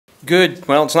Good.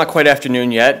 Well, it's not quite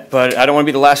afternoon yet, but I don't want to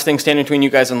be the last thing standing between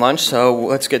you guys and lunch, so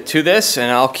let's get to this,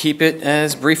 and I'll keep it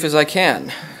as brief as I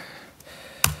can.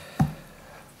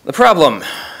 The problem: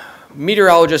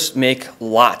 meteorologists make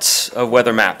lots of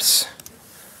weather maps.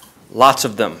 Lots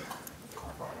of them.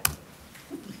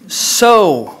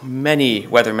 So many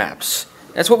weather maps.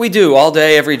 That's what we do all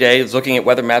day, every day, is looking at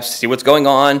weather maps to see what's going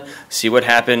on, see what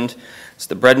happened. It's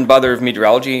the bread and butter of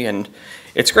meteorology, and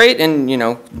it's great,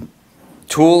 and,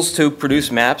 tools to produce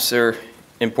maps are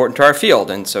important to our field,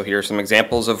 and so here are some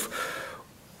examples of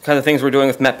kind of things we're doing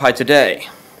with MetPy today.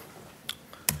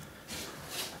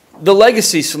 The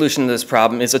legacy solution to this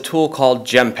problem is a tool called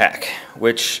GEMPAK,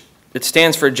 which it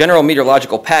stands for General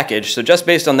Meteorological Package, so just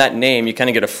based on that name you kind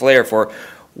of get a flair for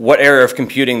what era of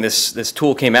computing this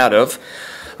tool came out of.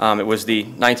 It was the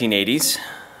 1980s.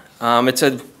 It's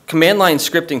a command line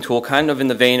scripting tool kind of in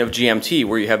the vein of GMT,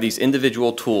 where you have these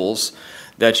individual tools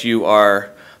that you are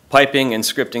piping and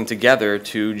scripting together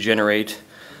to generate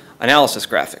analysis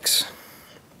graphics.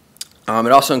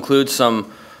 It also includes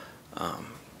some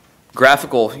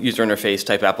graphical user interface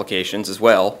type applications as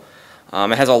well.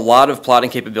 It has a lot of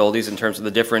plotting capabilities in terms of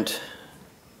the different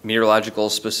meteorological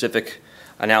specific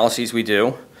analyses we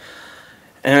do.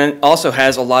 And it also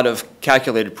has a lot of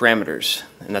calculated parameters,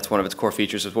 and that's one of its core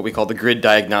features, is what we call the grid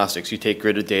diagnostics. You take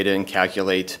gridded data and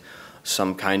calculate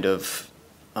some kind of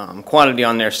quantity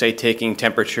on there, say taking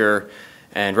temperature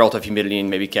and relative humidity and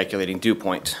maybe calculating dew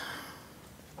point.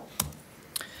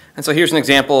 And so here's an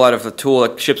example out of a tool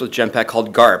that ships with GEMPAK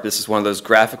called GARP. This is one of those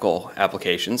graphical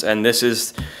applications, and this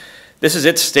is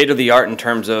its state-of-the-art in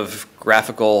terms of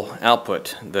graphical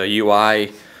output. The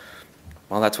UI,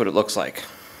 well, that's what it looks like.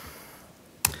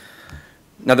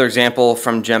 Another example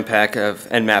from GEMPAK of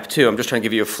Nmap 2. I'm just trying to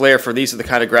give you a flair for these are the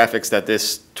kind of graphics that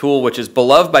this tool, which is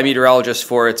beloved by meteorologists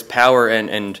for its power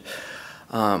and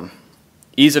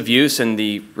ease of use and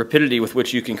the rapidity with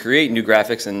which you can create new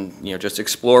graphics and just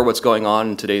explore what's going on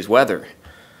in today's weather.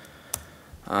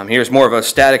 Here's more of a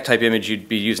static type image you'd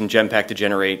be using GEMPAK to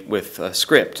generate with a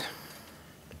script.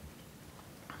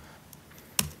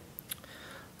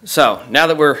 So now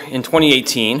that we're in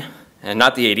 2018 and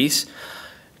not the 80s,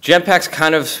 GEMPAK's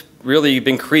kind of really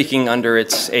been creaking under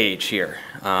its age here.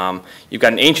 You've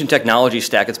got an ancient technology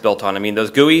stack it's built on. I mean,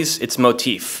 those GUIs, it's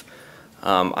motif.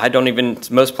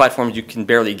 Most platforms you can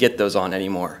barely get those on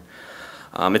anymore.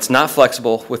 It's not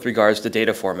flexible with regards to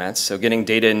data formats, so getting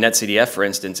data in NetCDF, for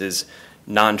instance, is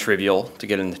non-trivial to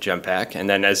get into GEMPAK. And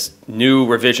then as new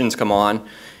revisions come on,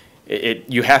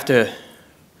 you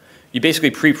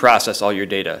basically pre-process all your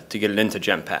data to get it into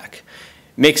GEMPAK.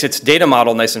 Makes its data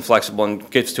model nice and flexible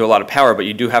and gets to a lot of power, but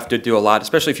you do have to do a lot,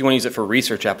 especially if you want to use it for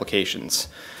research applications.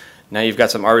 Now you've got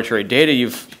some arbitrary data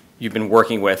you've been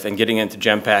working with, and getting into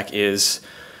GEMPAK is,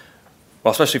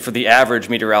 well, especially for the average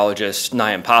meteorologist,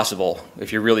 nigh impossible.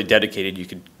 If you're really dedicated, you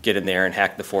could get in there and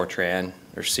hack the Fortran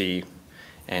or C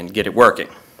and get it working.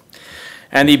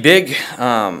 And the big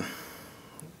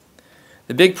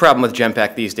problem with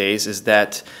GEMPAK these days is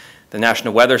that the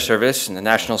National Weather Service and the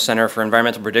National Center for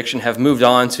Environmental Prediction have moved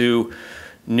on to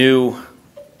new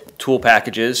tool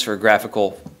packages for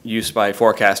graphical use by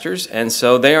forecasters, and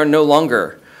so they are no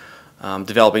longer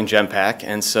developing GEMPAK,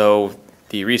 and so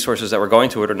the resources that were going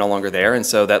to it are no longer there, and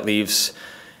so that leaves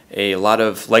a lot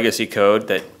of legacy code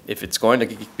that, if it's going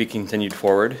to be continued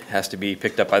forward, has to be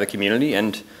picked up by the community,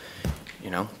 and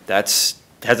that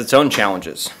has its own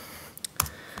challenges.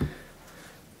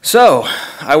 So,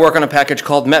 I work on a package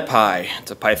called MetPy.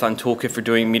 It's a Python toolkit for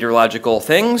doing meteorological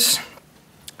things.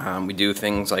 We do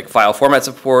things like file format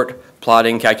support,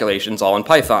 plotting, calculations, all in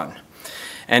Python.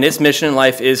 And its mission in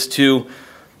life is to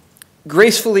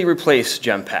gracefully replace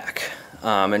GEMPAK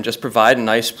and just provide a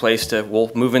nice place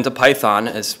we'll move into Python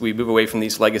as we move away from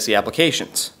these legacy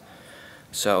applications.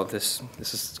 So this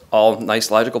is all nice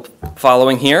logical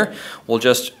following here. We'll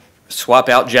just swap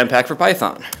out GEMPAK for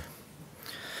Python.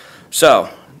 So,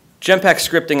 GEMPAK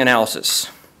scripting analysis.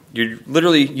 You're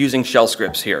literally using shell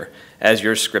scripts here as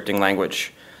your scripting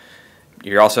language.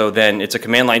 You're also then, it's a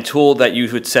command line tool that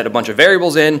you would set a bunch of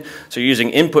variables in, so you're using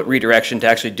input redirection to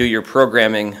actually do your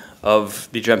programming of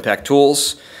the GEMPAK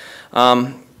tools.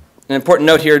 An important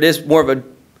note here, it is more of a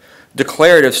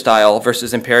declarative style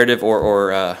versus imperative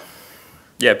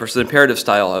versus imperative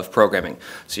style of programming.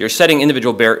 So you're setting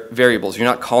individual variables. You're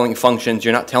not calling functions.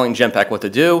 You're not telling GEMPAK what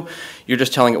to do. You're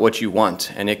just telling it what you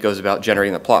want, and it goes about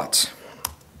generating the plots.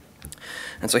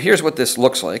 And so here's what this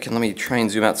looks like. And let me try and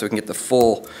zoom out so we can get the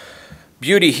full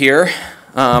beauty here.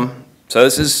 So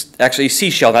this is actually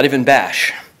C shell, not even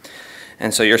bash.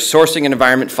 And so you're sourcing an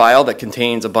environment file that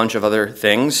contains a bunch of other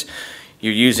things.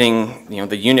 You're using the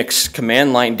Unix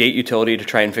command line date utility to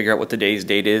try and figure out what today's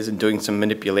date is and doing some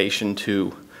manipulation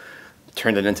to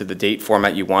turn it into the date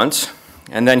format you want.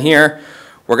 And then here,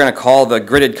 we're going to call the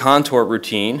gridded contour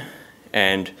routine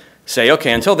and say,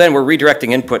 okay, until then we're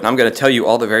redirecting input and I'm going to tell you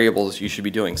all the variables you should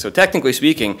be doing. So technically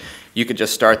speaking, you could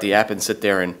just start the app and sit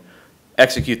there and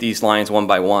execute these lines one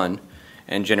by one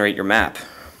and generate your map.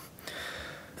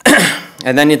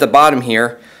 And then at the bottom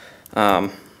here,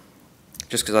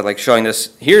 just because I like showing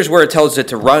this, here's where it tells it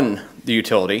to run the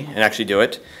utility and actually do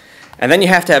it. And then you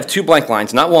have to have 2 blank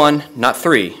lines, not 1, not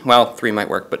 3. Well, 3 might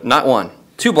work, but not 1.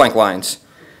 2 blank lines.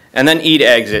 And then E to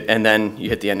exit, and then you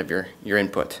hit the end of your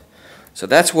input. So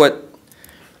that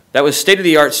was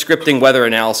state-of-the-art scripting weather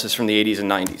analysis from the 80s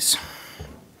and 90s.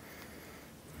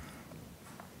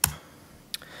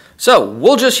 So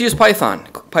we'll just use Python.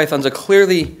 Python's a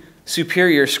clearly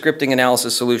superior scripting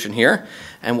analysis solution here,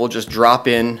 and we'll just drop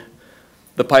in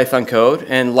the Python code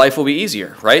and life will be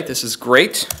easier, right? This is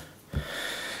great.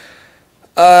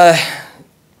 There's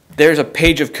a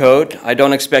page of code. I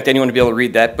don't expect anyone to be able to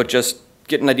read that, but just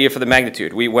get an idea for the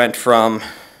magnitude. We went from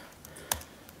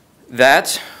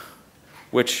that,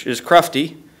 which is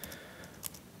crufty,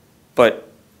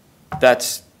 but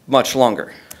that's much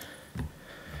longer.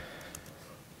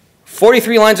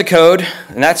 43 lines of code,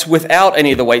 and that's without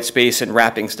any of the white space and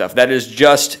wrapping stuff. That is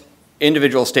just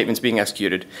individual statements being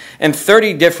executed. And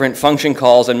 30 different function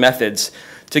calls and methods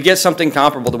to get something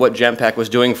comparable to what GEMPAK was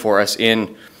doing for us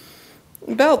in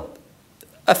about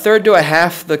 1/3 to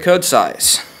 1/2 the code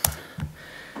size.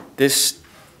 This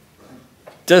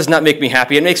does not make me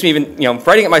happy. It makes me even,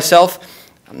 writing it myself,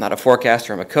 I'm not a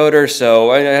forecaster, I'm a coder, so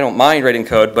I don't mind writing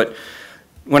code, but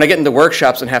when I get into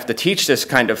workshops and have to teach this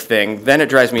kind of thing, then it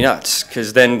drives me nuts,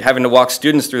 because then having to walk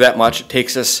students through that much, it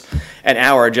takes us an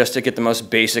hour just to get the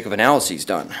most basic of analyses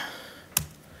done.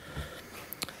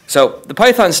 So the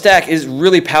Python stack is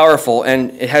really powerful,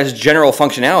 and it has general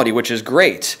functionality, which is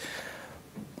great.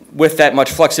 With that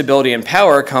much flexibility and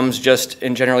power comes just,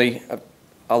 in generally,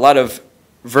 a lot of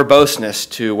verboseness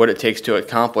to what it takes to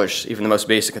accomplish even the most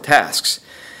basic of tasks.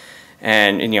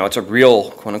 And it's a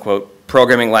real, quote-unquote,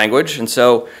 programming language, and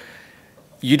so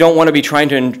you don't want to be trying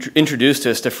to introduce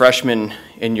this to freshmen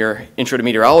in your Intro to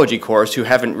Meteorology course who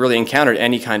haven't really encountered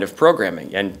any kind of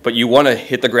programming. But you want to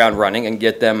hit the ground running and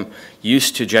get them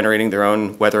used to generating their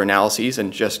own weather analyses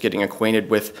and just getting acquainted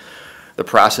with the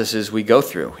processes we go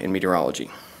through in meteorology.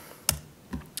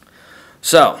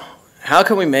 So, how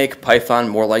can we make Python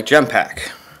more like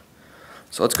GEMPAK?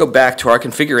 So let's go back to our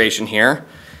configuration here.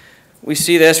 We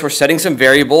see this, we're setting some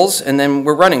variables, and then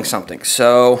we're running something.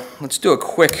 So let's do a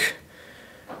quick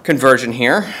conversion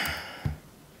here.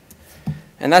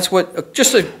 And that's what,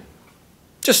 just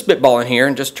spitballing here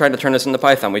and just trying to turn this into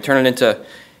Python. We turn it into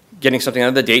getting something out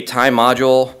of the date time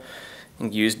module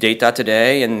and use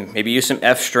date.today and maybe use some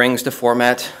F strings to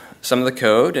format some of the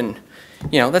code. And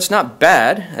that's not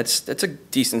bad. That's a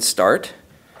decent start.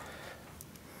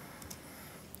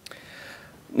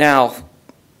 Now,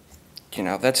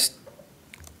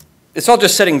 it's all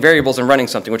just setting variables and running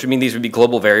something, which would mean these would be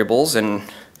global variables, and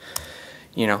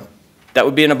that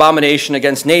would be an abomination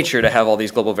against nature to have all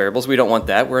these global variables. We don't want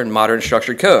that. We're in modern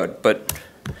structured code. But,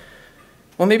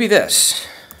 well, maybe this.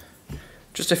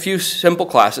 Just a few simple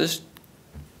classes.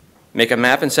 Make a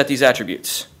map and set these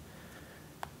attributes.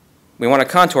 We want a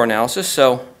contour analysis,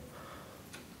 so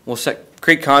we'll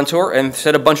create contour and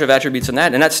set a bunch of attributes in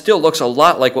that, and that still looks a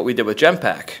lot like what we did with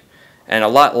GEMPAK, and a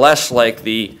lot less like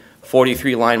the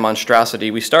 43-line monstrosity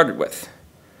we started with.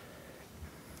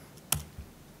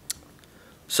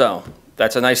 So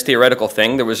that's a nice theoretical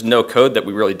thing. There was no code that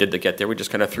we really did to get there. We just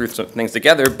kind of threw some things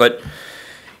together. But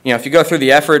if you go through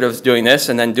the effort of doing this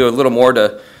and then do a little more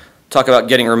to talk about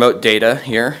getting remote data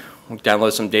here, we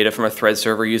download some data from a thread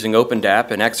server using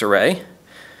OpenDAP and Xarray.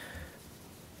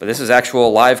 But this is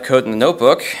actual live code in the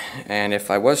notebook, and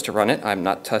if I was to run it, I'm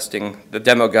not testing the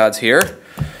demo gods here.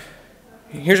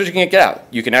 Here's what you can get out.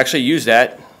 You can actually use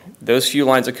those few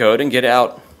lines of code and get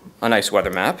out a nice weather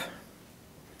map.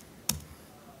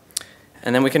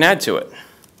 And then we can add to it.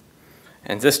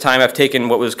 And this time I've taken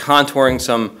what was contouring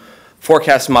some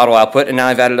forecast model output, and now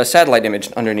I've added a satellite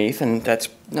image underneath, and that's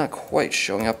not quite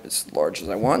showing up as large as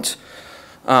I want.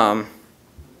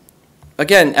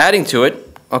 Again, adding to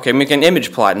it, okay, make an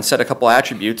image plot and set a couple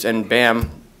attributes, and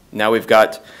bam, now we've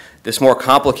got this more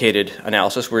complicated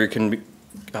analysis where you can be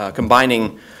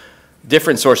combining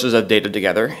different sources of data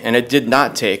together, and it did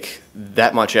not take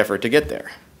that much effort to get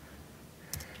there.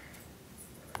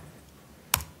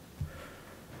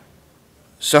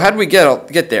 So how did we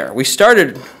get there? We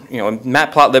started,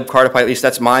 matplotlib, cartopy, at least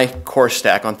that's my course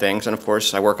stack on things, and of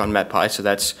course I work on MetPy, so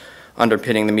that's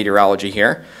underpinning the meteorology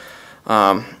here.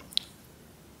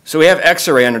 So we have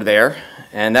X-array under there,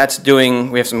 and that's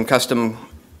doing, we have some custom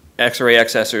X-array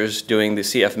accessors doing the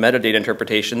CF metadata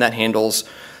interpretation that handles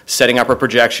setting up our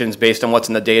projections based on what's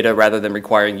in the data rather than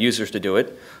requiring users to do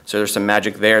it. So there's some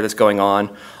magic there that's going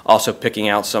on. Also picking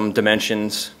out some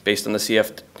dimensions based on the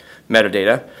CF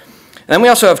metadata. And then we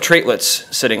also have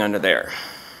traitlets sitting under there.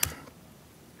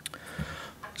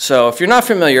 So if you're not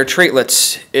familiar,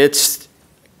 traitlets, it's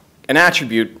an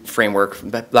attribute framework, for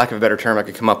lack of a better term I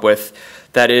could come up with,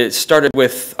 that is started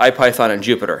with IPython and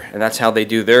Jupyter, and that's how they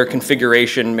do their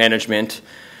configuration management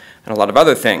and a lot of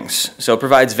other things. So it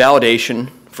provides validation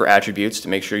for attributes to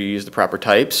make sure you use the proper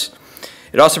types.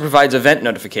 It also provides event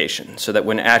notification so that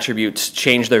when attributes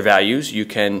change their values, you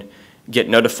can get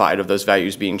notified of those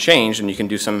values being changed, and you can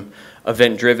do some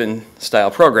event-driven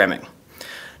style programming.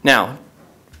 Now,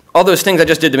 all those things I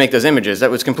just did to make those images,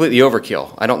 that was completely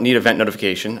overkill. I don't need event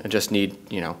notification. I just need,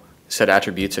 set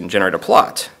attributes and generate a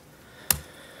plot.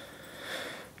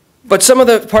 But some of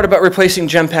the part about replacing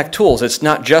GEMPAK tools, it's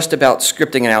not just about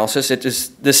scripting analysis. It is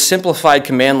this simplified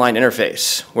command line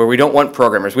interface where we don't want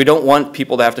programmers. We don't want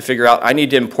people to have to figure out, I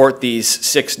need to import these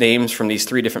 6 names from these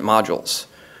 3 different modules.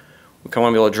 We kind of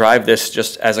want to be able to drive this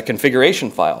just as a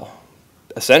configuration file,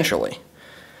 essentially.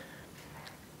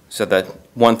 So that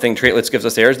one thing traitlets gives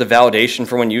us there is the validation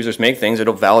for when users make things.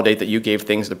 It'll validate that you gave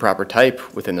things the proper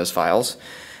type within those files.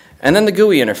 And then the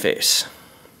GUI interface.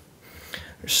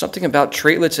 There's something about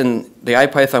traitlets in the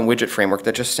IPython widget framework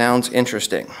that just sounds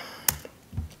interesting.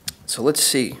 So let's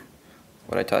see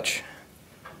what I touch.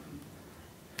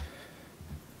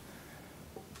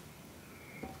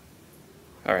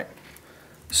 All right.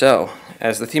 So,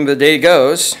 as the theme of the day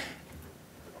goes,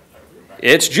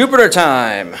 it's Jupyter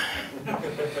time.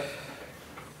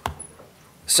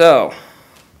 So,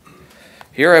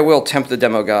 here I will tempt the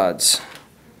demo gods.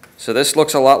 So this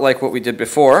looks a lot like what we did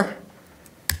before.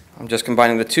 I'm just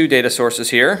combining the 2 data sources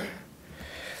here.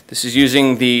 This is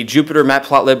using the Jupyter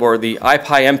matplotlib or the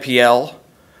IPyMPL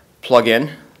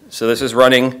plugin. So this is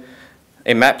running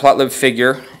a matplotlib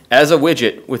figure as a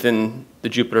widget within the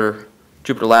Jupyter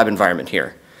Lab environment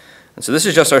here. And so this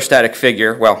is just our static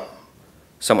figure. Well,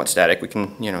 somewhat static. We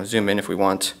can, zoom in if we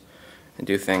want and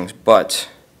do things. But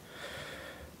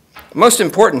most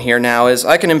important here now is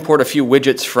I can import a few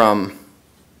widgets from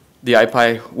the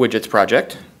IPy widgets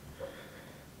project.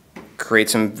 Create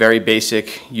some very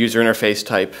basic user interface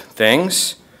type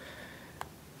things.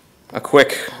 A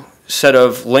quick set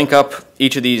of link up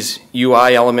each of these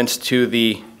UI elements to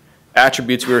the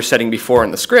attributes we were setting before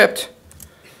in the script.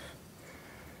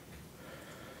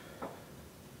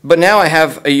 But now I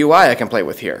have a UI I can play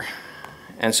with here.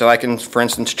 And so I can, for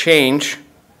instance, change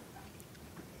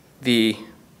the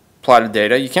plotted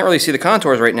data. You can't really see the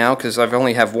contours right now because I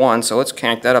only have 1, so let's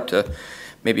crank that up to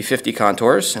maybe 50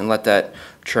 contours and let that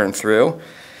churn through.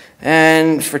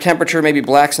 And for temperature, maybe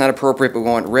black's not appropriate, but we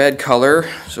want red color,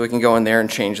 so we can go in there and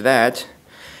change that.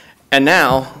 And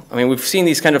now, we've seen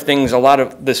these kind of things a lot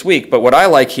of this week, but what I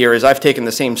like here is I've taken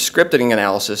the same scripting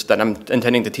analysis that I'm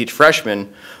intending to teach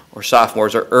freshmen or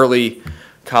sophomores or early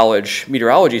college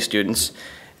meteorology students,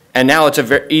 and now it's a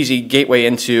very easy gateway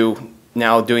into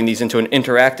now doing these into an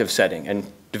interactive setting and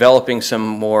developing some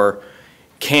more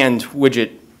canned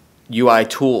widget UI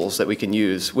tools that we can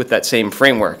use with that same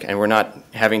framework, and we're not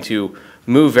having to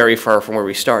move very far from where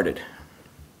we started.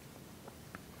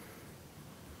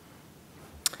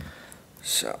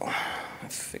 So, I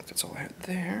think that's all I had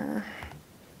there.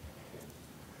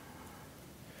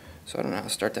 So I don't know how to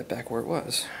start that back where it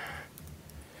was.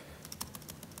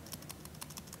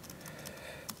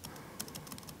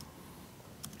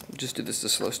 Just do this the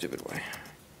slow, stupid way.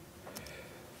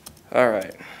 All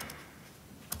right.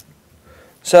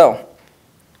 So,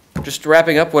 just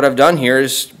wrapping up, what I've done here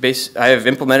is I have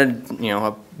implemented,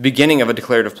 a beginning of a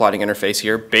declarative plotting interface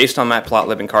here based on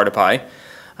matplotlib and cartopy.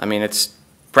 It's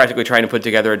practically trying to put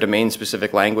together a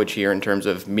domain-specific language here in terms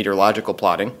of meteorological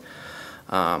plotting.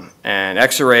 And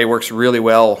X-array works really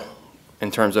well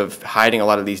in terms of hiding a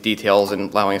lot of these details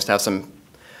and allowing us to have some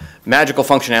magical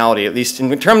functionality, at least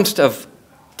in terms of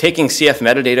taking CF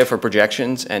metadata for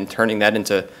projections and turning that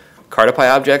into cartopy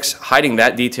objects, hiding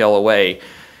that detail away.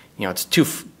 It's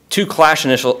two class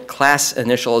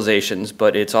initializations,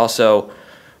 but it's also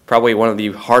probably one of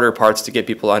the harder parts to get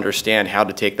people to understand how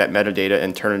to take that metadata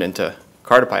and turn it into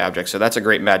cartopy objects. So that's a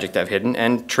great magic to have hidden.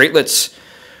 And traitlets,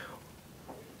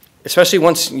 especially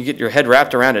once you get your head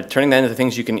wrapped around it, turning that into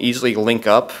things you can easily link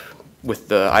up with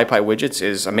the IPy widgets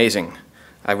is amazing.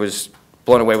 I was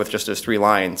blown away with just those 3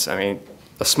 lines. A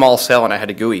small cell and I had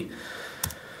a GUI.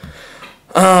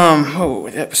 Oh,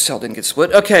 that cell didn't get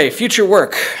split. Okay, future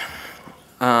work.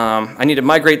 I need to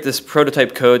migrate this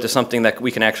prototype code to something that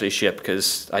we can actually ship,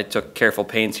 because I took careful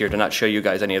pains here to not show you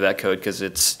guys any of that code because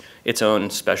it's its own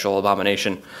special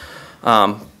abomination.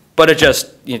 But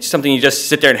it's something you just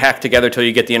sit there and hack together till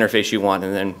you get the interface you want,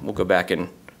 and then we'll go back and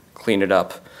clean it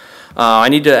up. I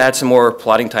need to add some more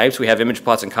plotting types. We have image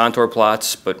plots and contour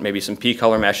plots, but maybe some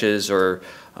p-color meshes or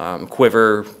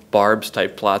quiver, barbs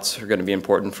type plots are going to be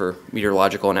important for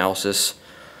meteorological analysis.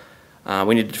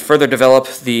 We need to further develop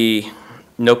the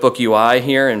notebook UI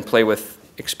here and play with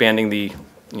expanding the,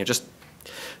 just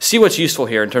see what's useful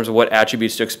here in terms of what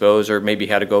attributes to expose, or maybe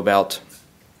how to go about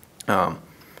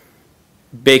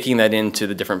baking that into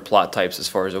the different plot types as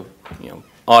far as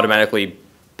automatically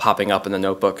popping up in the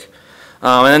notebook.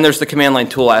 And then there's the command line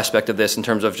tool aspect of this in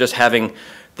terms of just having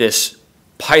this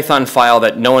Python file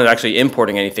that no one is actually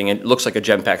importing anything. It looks like a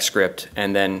GEMPAK script,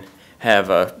 and then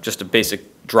have just a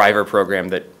basic driver program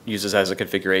that uses as a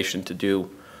configuration to do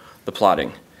the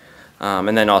plotting.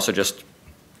 And then also just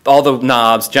all the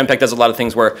knobs. GEMPAK does a lot of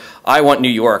things where I want New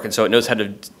York, and so it knows how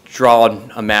to draw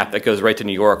a map that goes right to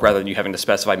New York rather than you having to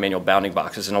specify manual bounding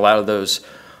boxes. And a lot of those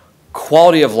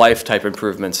quality of life type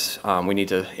improvements we need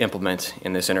to implement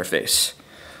in this interface.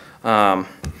 And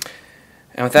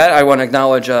with that, I want to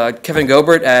acknowledge Kevin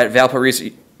Gobert at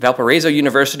Valparaiso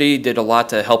University did a lot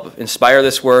to help inspire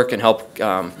this work and help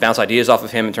bounce ideas off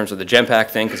of him in terms of the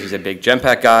GEMPAK thing, because he's a big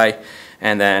GEMPAK guy.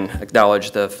 And then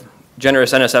acknowledge the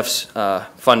generous NSF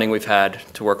funding we've had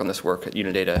to work on this work at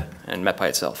Unidata and MetPy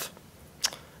itself.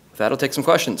 With that, I'll take some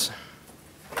questions.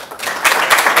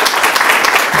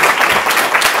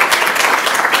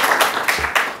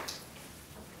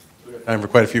 We have time for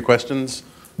quite a few questions.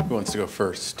 Who wants to go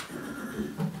first?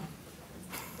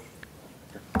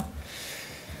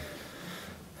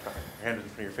 Your hand in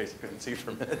front of your face, I couldn't see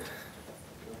for a minute.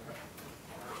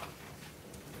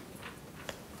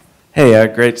 Hey,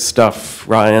 great stuff,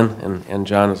 Ryan and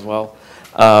John as well.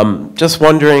 Just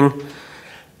wondering,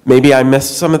 maybe I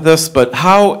missed some of this, but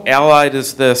how allied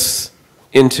is this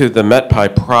into the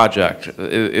MetPy project?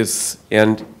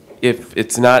 And if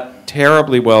it's not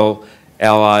terribly well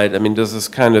allied, I mean, does this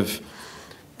kind of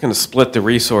split the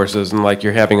resources, and like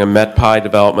you're having a MetPy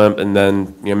development and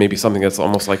then maybe something that's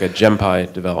almost like a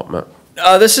GEMPy development?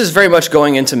 This is very much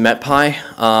going into MetPy.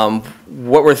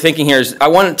 What we're thinking here is I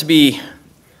want it to be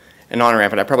an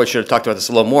on-ramp, and I probably should have talked about this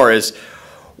a little more, is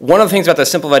one of the things about the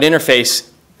simplified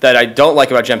interface that I don't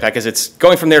like about GEMPAK is it's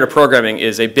going from there to programming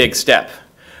is a big step.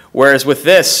 Whereas with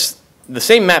this, the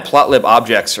same matplotlib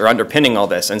objects are underpinning all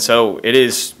this, and so it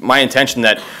is my intention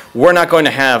that we're not going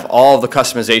to have all the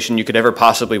customization you could ever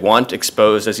possibly want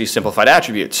exposed as these simplified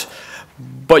attributes.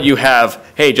 But you have,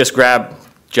 hey, just grab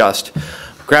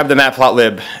the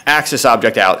matplotlib axis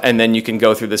object out, and then you can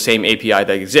go through the same API that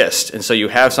exists. And so you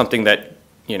have something that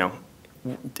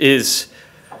is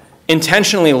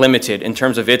intentionally limited in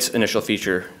terms of its initial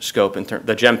feature scope, in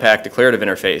the GEMPAK declarative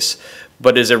interface,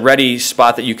 but is a ready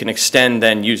spot that you can extend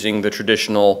then using the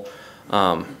traditional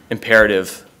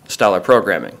imperative style of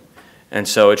programming. And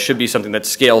so it should be something that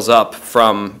scales up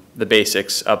from the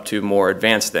basics up to more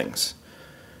advanced things.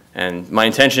 And my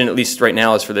intention, at least right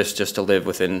now, is for this just to live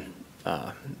within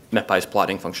MetPy's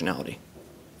plotting functionality.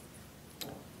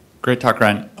 Great talk,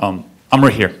 Ryan. I'm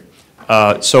right here.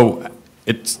 So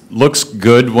it looks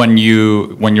good when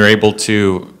you're able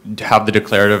to have the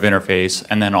declarative interface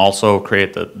and then also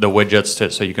create the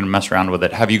widgets so you can mess around with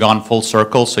it. Have you gone full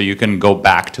circle so you can go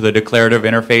back to the declarative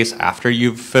interface after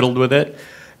you've fiddled with it?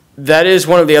 That is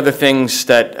one of the other things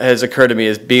that has occurred to me,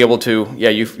 is being able to,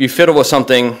 you fiddle with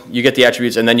something, you get the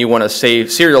attributes, and then you want to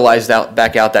serialize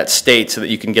back out that state so that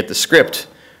you can get the script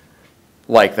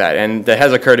like that. And that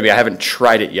has occurred to me. I haven't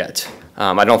tried it yet.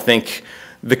 I don't think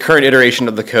the current iteration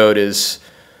of the code is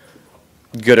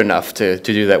good enough to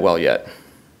do that well yet.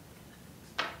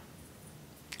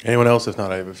 Anyone else? If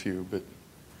not, I have a few. But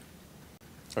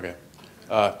okay.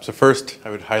 So first, I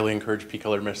would highly encourage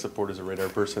p-color mesh support as a radar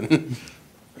person.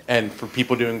 And for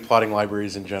people doing plotting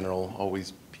libraries in general,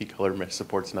 always p-color mesh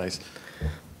support's nice.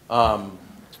 And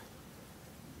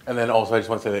then also, I just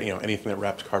want to say that anything that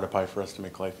wraps Cartopy for us to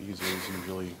make life easier is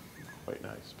usually quite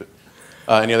nice. But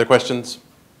any other questions?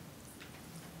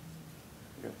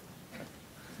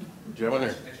 Do you have one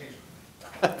here?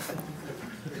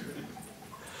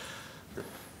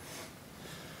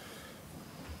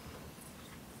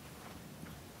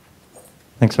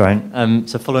 Thanks, Ryan.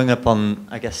 So following up on,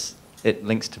 I guess it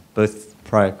links to both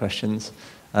prior questions,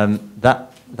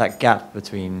 that gap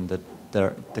between the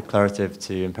declarative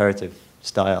to imperative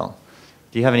style,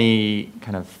 do you have any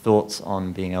kind of thoughts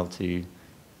on being able to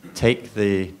take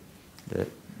the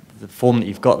form that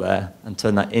you've got there and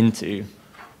turn that into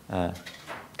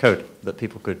code that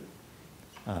people could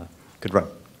run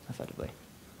effectively.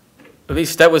 At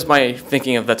least that was my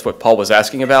thinking of that's what Paul was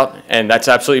asking about, and that's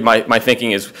absolutely my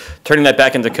thinking is turning that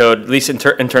back into code, at least in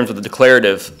terms of the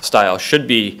declarative style, should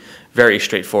be very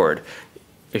straightforward.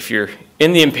 If you're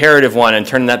in the imperative one and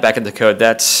turning that back into code,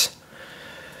 that's,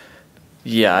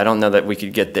 yeah, I don't know that we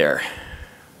could get there.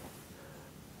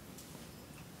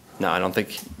 No, I don't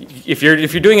think, if you're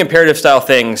doing imperative style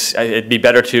things, it'd be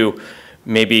better to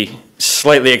maybe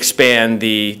slightly expand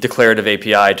the declarative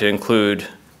API to include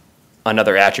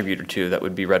another attribute or two that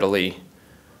would be readily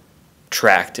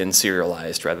tracked and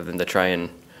serialized rather than to try and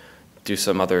do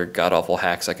some other god-awful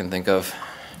hacks I can think of.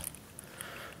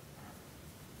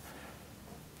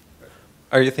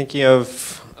 Are you thinking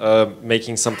of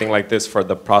making something like this for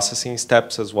the processing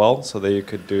steps as well, so that you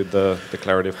could do the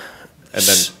declarative and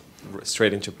then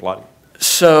straight into plotting?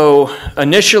 So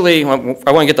initially, I want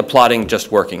to get the plotting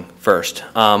just working first.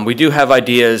 We do have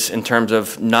ideas in terms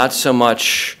of not so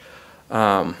much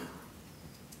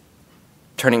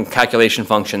turning calculation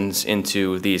functions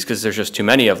into these, because there's just too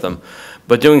many of them,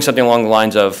 but doing something along the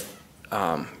lines of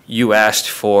you asked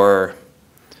for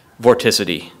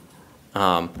vorticity.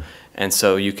 And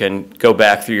so you can go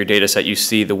back through your data set, you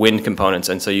see the wind components,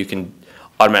 and so you can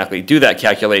automatically do that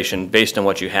calculation based on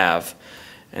what you have.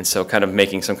 And so kind of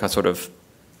making some sort of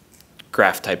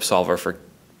graph type solver for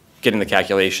getting the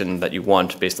calculation that you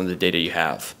want based on the data you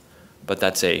have. But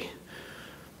that's a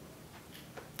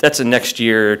next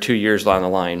year, 2 years down the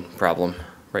line problem.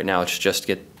 Right now it's just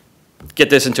get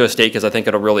this into a state, because I think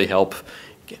it'll really help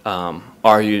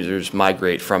our users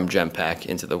migrate from GEMPAK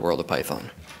into the world of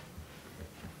Python.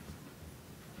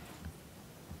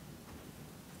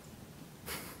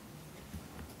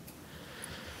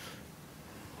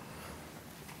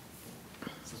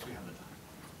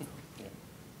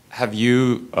 Have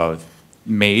you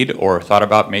made or thought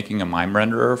about making a MIME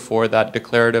renderer for that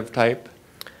declarative type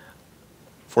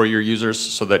for your users,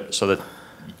 so that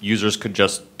users could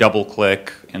just double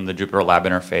click in the Jupyter Lab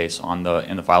interface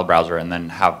in the file browser and then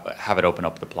have it open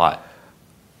up the plot?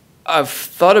 I've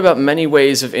thought about many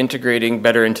ways of integrating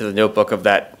better into the notebook of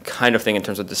that kind of thing in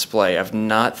terms of display. I've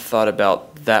not thought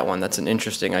about that one. That's an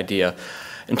interesting idea.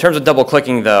 In terms of double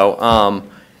clicking though,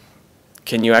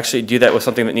 can you actually do that with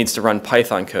something that needs to run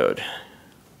Python code?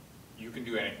 You can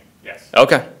do anything, yes.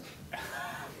 Okay.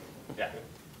 Yeah.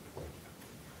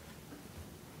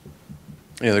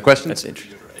 Any other questions? That's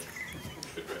interesting.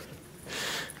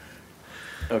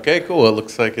 Okay, cool. It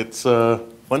looks like it's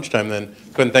lunchtime then. Go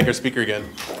ahead and thank our speaker again.